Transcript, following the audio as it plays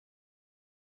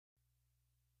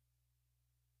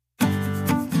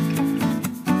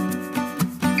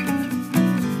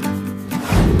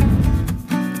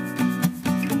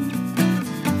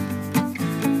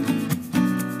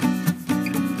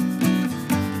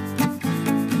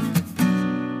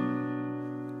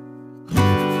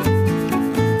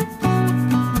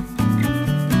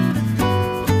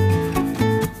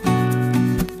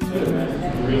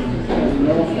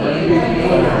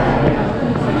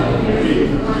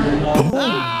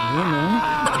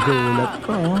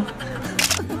Oo.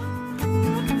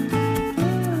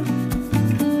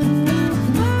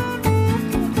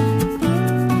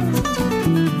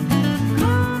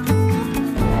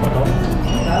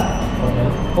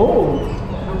 Oh,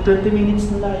 20 minutes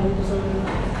na lang ito sa...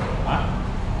 Ah?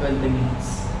 20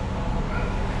 minutes.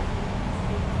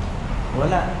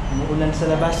 Wala, umuulan sa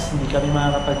labas, hindi kami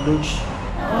makakapag-luge.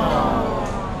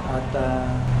 At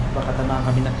baka tamaan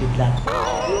kami ng kidlat.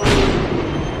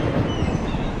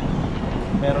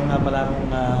 Meron nga pala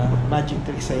akong magic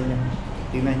trick sa inyo.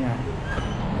 Tingnan niya.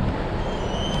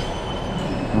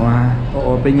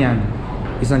 Wow, open yan.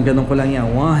 Isang ganun ko lang yan.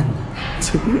 1,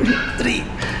 2, 3.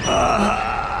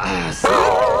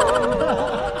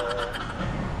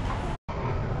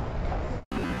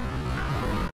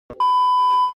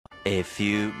 A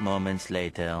few moments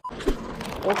later.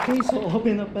 Okay, so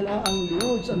open na pala ang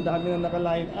luge. Ang dami na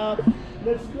naka-line up.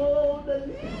 Let's go!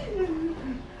 Dali!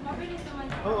 Mabilis naman.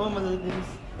 Oo, mabilis.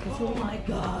 Kasi, oh my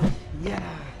God!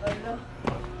 Yeah!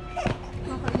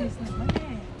 Makainis naman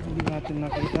eh. Hindi natin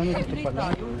nakita. Ano dito pala?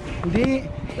 Hindi!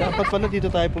 Dapat pala dito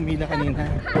tayo pumila kanina.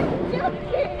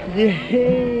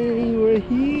 Yay! We're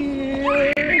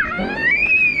here!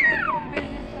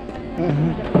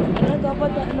 Dapat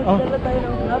magdala tayo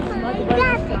ng gloves,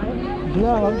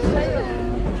 Gloves?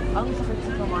 Ang sakit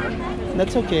sa kamay.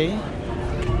 That's okay.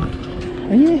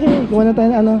 Ay, kuha na tayo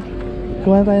ng ano?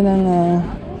 Kuha na tayo ng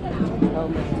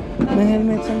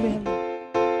helmet. Saan ba helmet?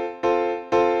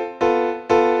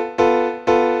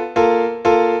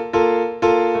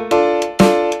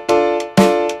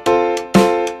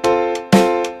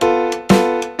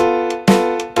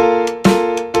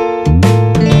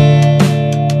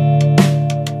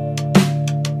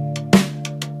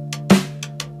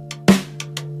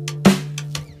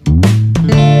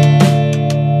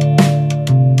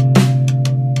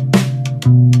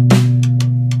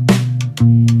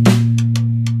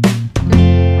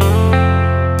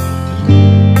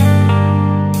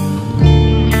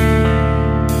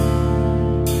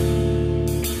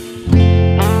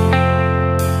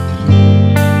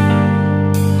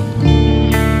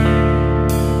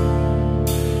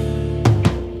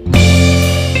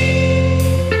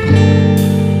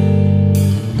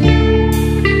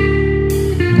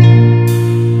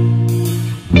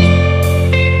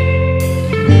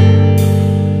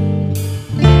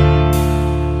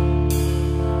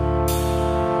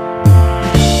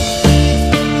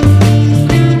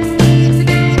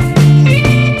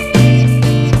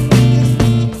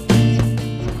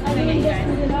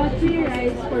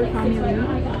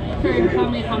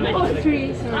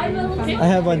 I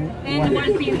have one. And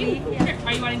one for you.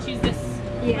 Are you wanting to choose this?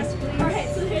 Yes, please. Alright,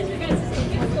 so here's your guys'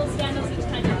 beautiful sandals each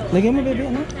time. Lagyan mo, baby,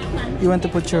 ano? You want to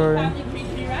put your... And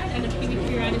the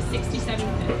PVP ride is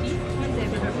 $67.50.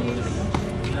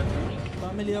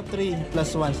 Family of 3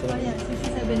 plus 1, sir. Oh yeah,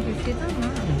 $67.50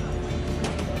 tama.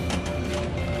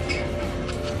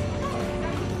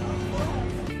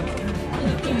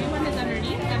 The PV one is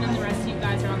underneath, and then the rest of you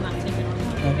guys are on that ticket.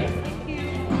 Okay.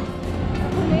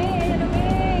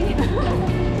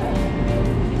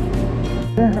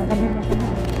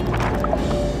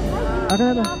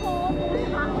 Ano?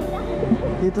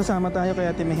 Dito sama tayo kay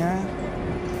Ate Miha.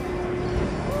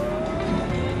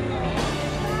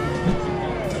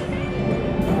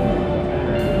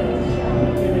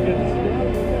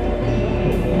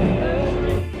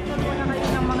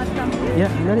 Yeah,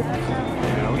 got it.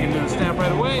 Yeah, we can do the stamp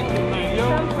right away. There you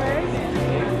go.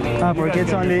 Ah, for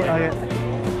kids only. Okay.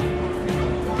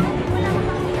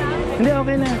 Hindi,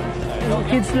 okay na.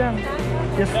 Kids lang.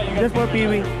 Just for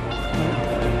Pee-wee.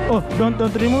 Oh, don't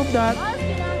remove that.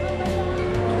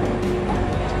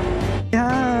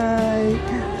 Hi.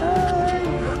 Hi.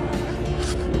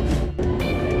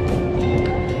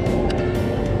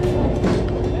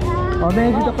 Oh,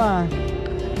 may dito ka.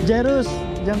 Jerus,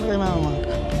 diyan kay mama.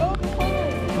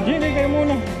 Hindi kayo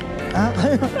muna. Ah,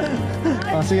 kayo.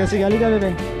 Oh, sige, halika,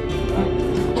 bebe.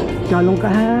 Kalong ka,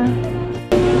 ha?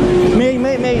 May.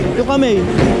 Ito ka, May.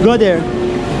 Go there.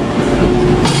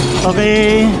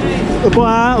 Okay. Upo,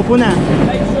 ha? Upo na.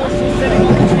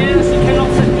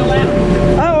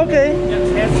 Ah, okay.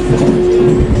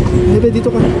 Bebe, dito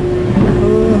ka.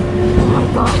 Oh.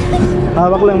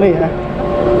 Hawak lang, May, ha?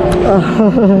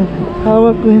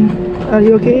 Hawak ko yun. Are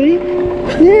you okay?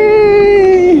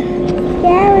 Yay!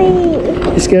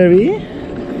 Scary?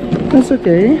 That's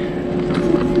okay.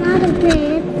 Not a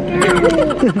bit scary.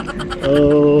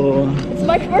 Oh. It's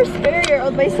much more scarier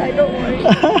on my side, don't worry.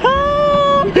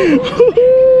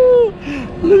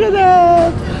 Look at that.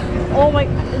 Oh my,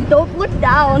 don't look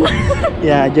down.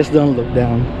 Yeah, just don't look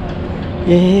down.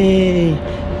 Yay.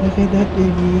 Look at that,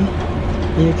 baby.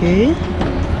 Are you okay?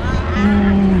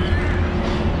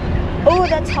 Oh,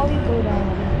 that's how you go down.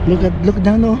 Look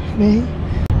down, oh, May.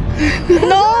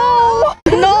 No!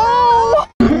 No!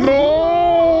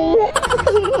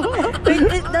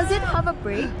 Wait, does it have a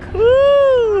brake?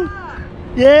 Woo!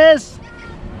 Yes!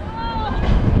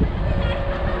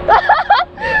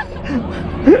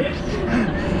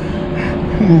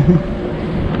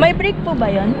 May brake po ba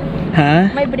yun? Ha?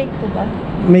 May brake po ba?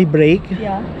 May brake?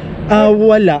 Yeah.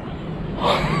 Wala.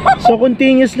 So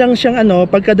continuous lang siyang ano,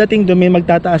 pagkadating doon may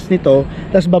magtataas nito,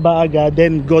 tapos baba agad,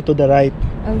 then go to the right.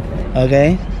 Okay. Okay?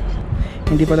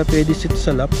 Hindi pala pwede sit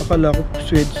sa lap. Akala ko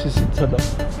pwede sit sa lap.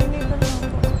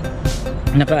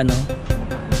 Naka ano?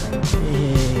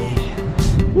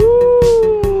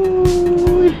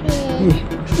 Woo!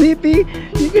 Sleepy!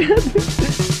 You got it.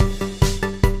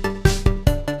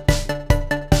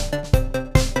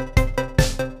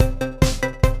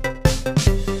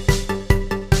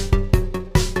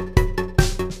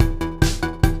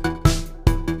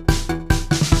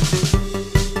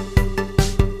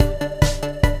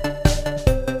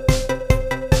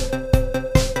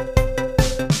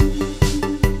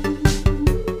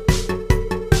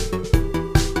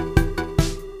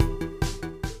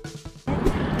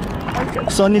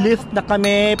 So nilift na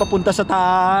kami papunta sa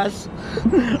taas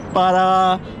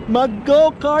para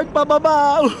mag-go-kart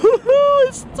pababa.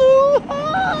 It's too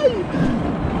high!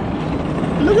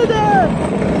 Look at that!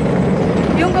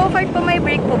 Yung go-kart po may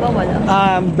brake po ba?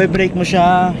 Wala? Be-brake mo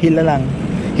siya, hila lang.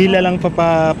 Hila lang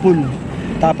pa-pull.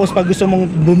 Tapos pag gusto mong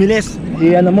bumilis,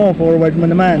 ano mo, forward mo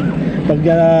naman. Pag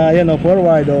yan o,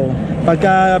 forward o.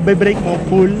 Pagka be-brake mo,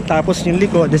 pull. Tapos yung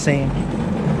liko, the same.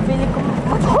 Pili ko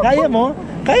Kaya mo?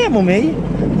 Kaya mo, May?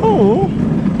 Oo.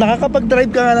 Nakakapag-drive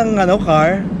ka ng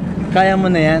car. Kaya mo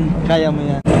na yan. Kaya mo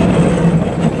yan.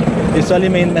 Usually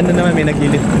may naman, may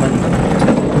naglilift naman.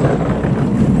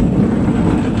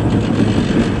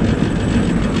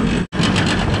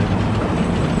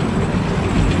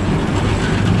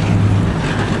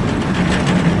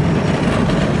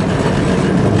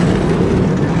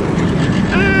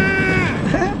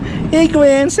 Hey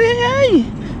Gwen, say hi!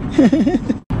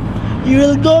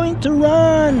 You're going to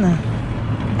run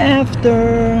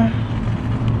after.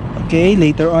 Okay,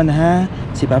 later on ha.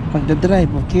 Si Papa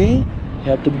magdadrive, okay?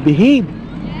 You have to behave.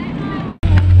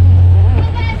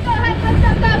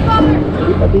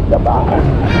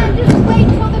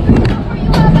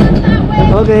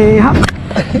 Okay, ha.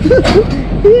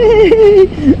 Yay!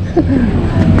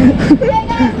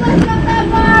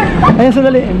 Ayan,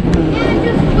 sandali.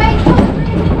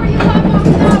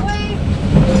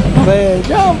 Okay,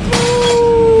 jump!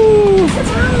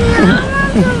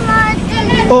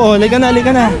 Oo, lika na.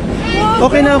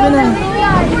 Okay na.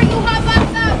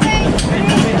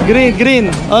 Green.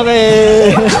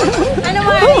 Okay. Ano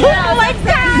ba? Oh my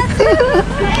God!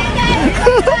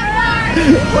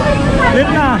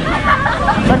 Lift na.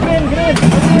 Sa green.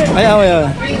 Ayaw.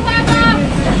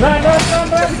 Run.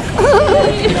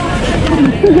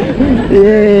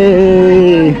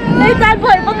 Yay! Ay, sad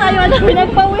boy po tayo na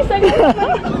pinagpawisan.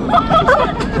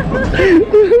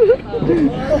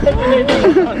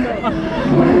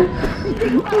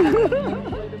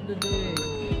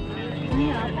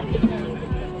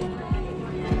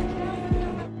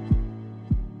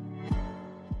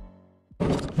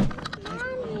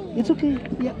 It's okay.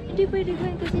 Yeah. Hindi pwede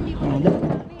gawin kasi hindi ko.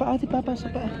 Paa, sa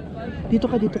paa. Dito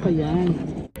ka yan.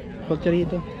 Huwag ka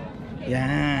rito.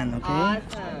 Yan, okay?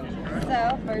 Awesome.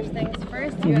 So, first things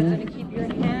first, you guys want to keep your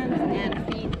hands and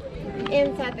feet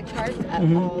inside the carts at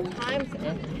all times,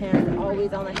 and hands always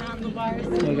on the handlebars.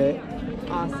 Okay.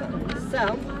 Awesome.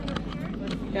 So,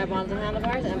 grab onto the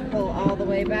handlebars and pull all the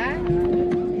way back.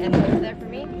 And hold there for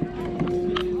me.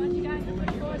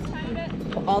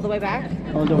 All the way back.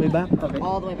 All the way back? Okay.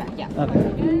 All the way back, yeah.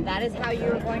 Okay. That is how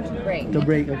you're going to brake. The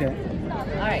brake, okay.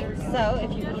 Alright, so if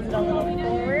you ease it a little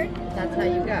forward, that's how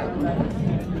you go.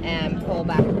 And pull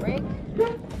back and brake.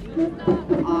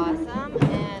 Awesome.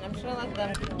 And I'm just going to let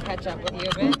them catch up with you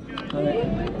a bit. Okay.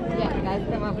 Yeah, you guys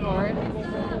come up forward. And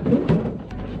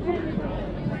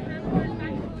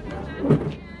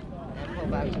pull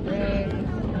back to brake.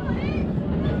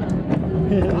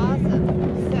 Awesome.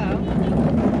 So,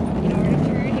 in order to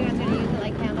turn, you guys are going to use it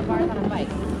like handlebars on a bike.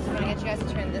 So I'm going to get you guys to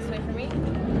turn this way for me.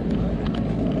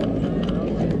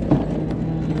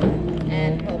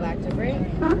 And pull back to brake.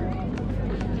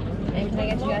 And can I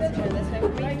get you guys to turn this way for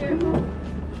me?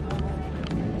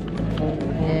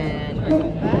 And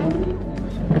pull back.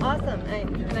 Awesome. And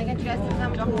can I get you guys to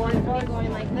come forward for me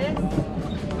going like this?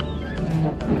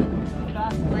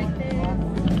 Like this.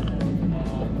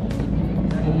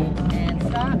 And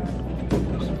stop.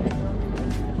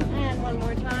 And one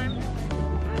more time.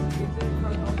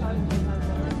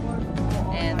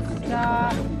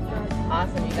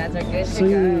 Awesome, you guys are good to go.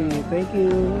 Sweet, thank you.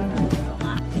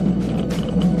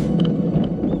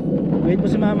 Wait po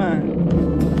si mama.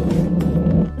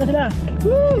 Na sila.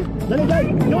 Woo! Dali guys,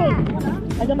 yun!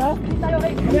 Ayan ba?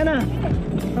 Ayan na.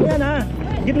 Ayan na.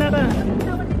 Gitna ka.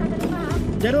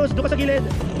 Jaros, doon ka sa gilid.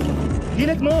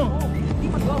 Gilid mo.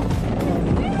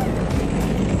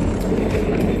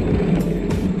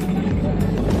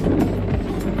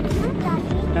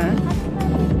 Ha?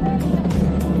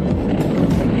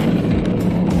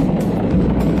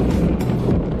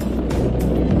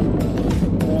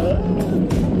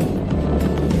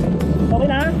 Okay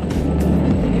na?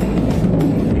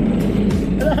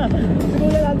 Hala, si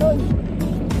Kuya nandun.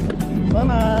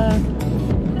 Mama.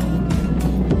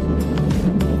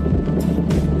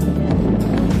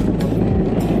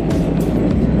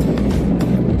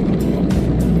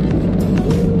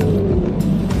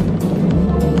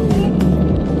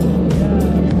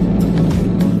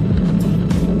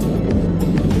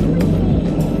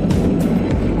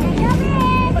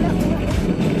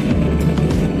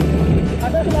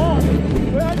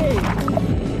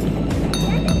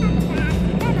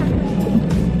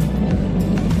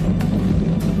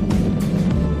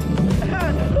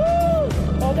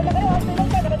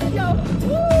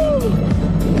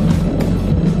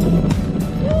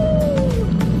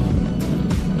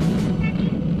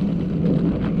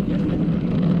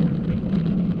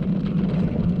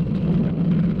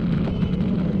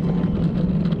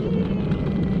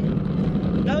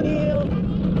 Downhill.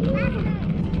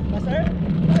 Faster?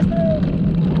 Faster.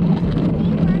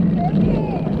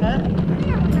 Ha?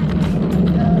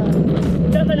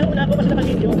 Diyan ka na una ako kasi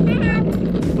naka-video.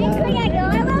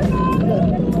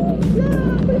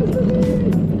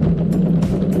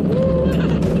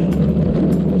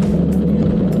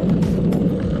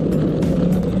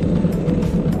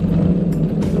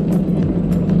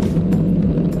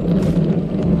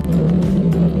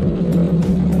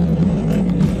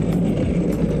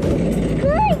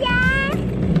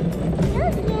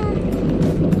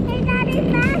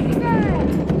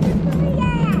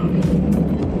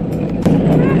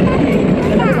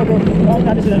 Bakit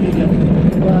natin sila video?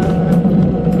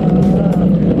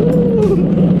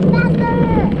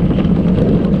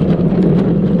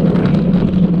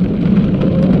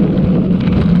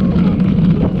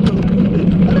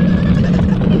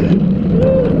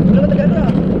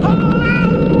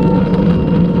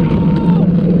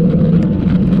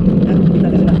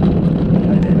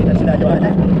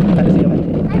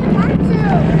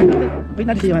 Wait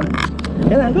natin si Johan.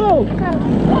 Yan na, go!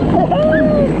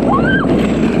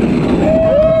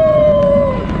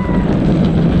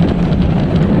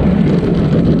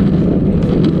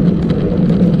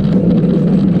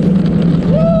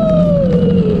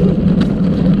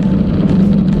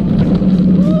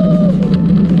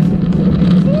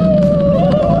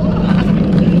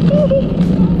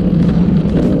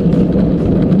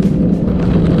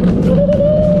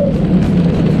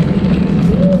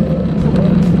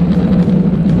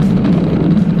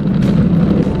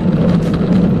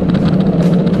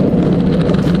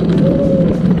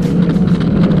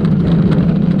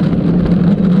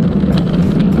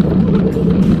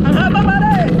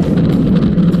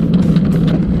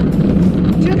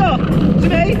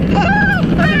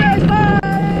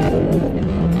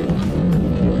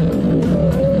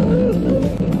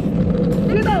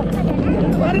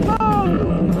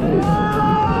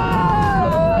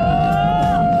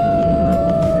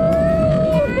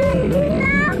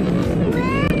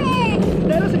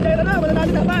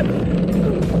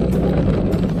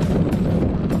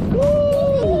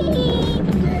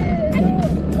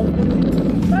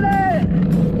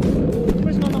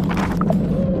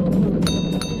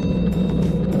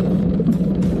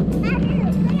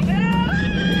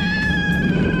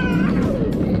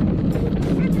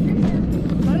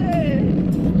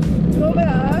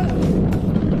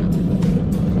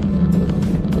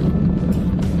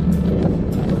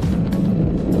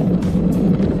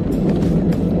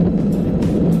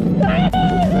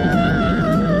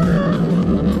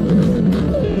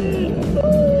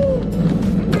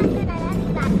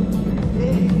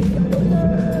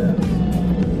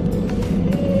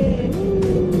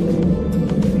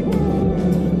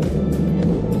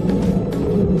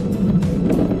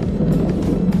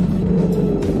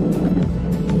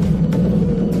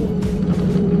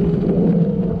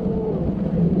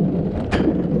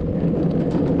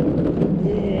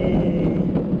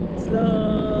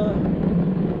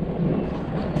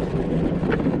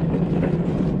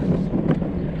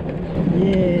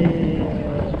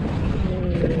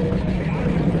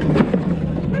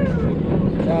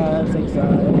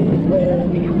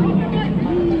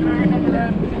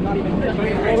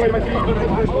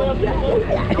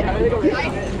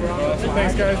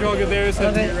 Thanks, guys. You're all good there. So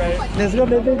Okay. right. Let's go,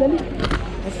 baby. Dali.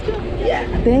 Let's go. Yeah.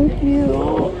 Thank you.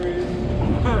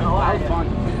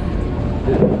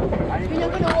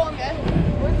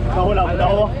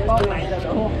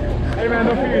 Hey, man,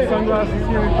 don't forget your sunglasses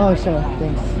here. Oh, sure.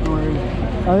 Thanks.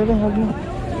 Okay, ba? Hug mo.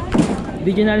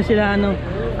 Video na rin sila, ano.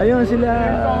 Ayun, sila.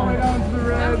 All the way down to the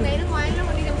red.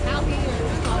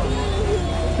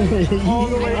 All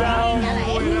the way down.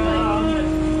 All the way down.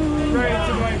 Right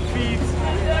to my feet.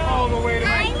 All the way to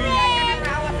my feet.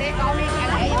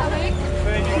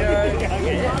 Thank you, guys.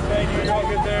 Thank you. You're all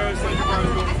good there. So you want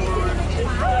to go forward.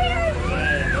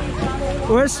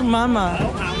 Where's Mama?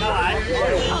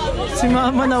 Si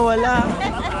Mama nawala.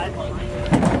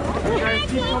 Guys,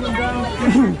 keep coming down.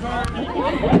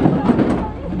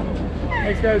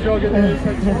 Thanks, guys. You're all good there.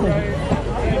 Thank you, guys.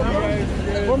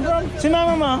 Thank you, guys. Si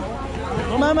Mama mo.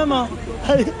 Mama mo.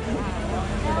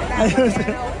 Ayun.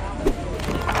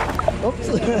 Oops.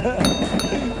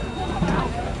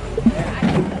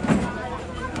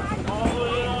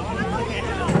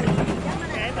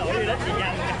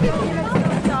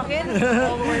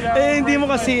 Eh, hindi mo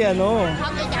kasi ano.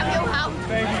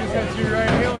 Thank you. Set you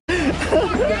right here.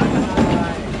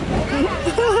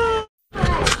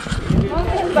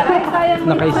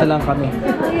 Nakaisa lang kami.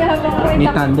 Ni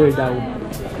Thunder daw.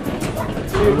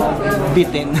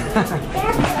 Bitin.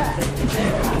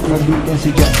 Nabitin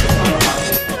si John.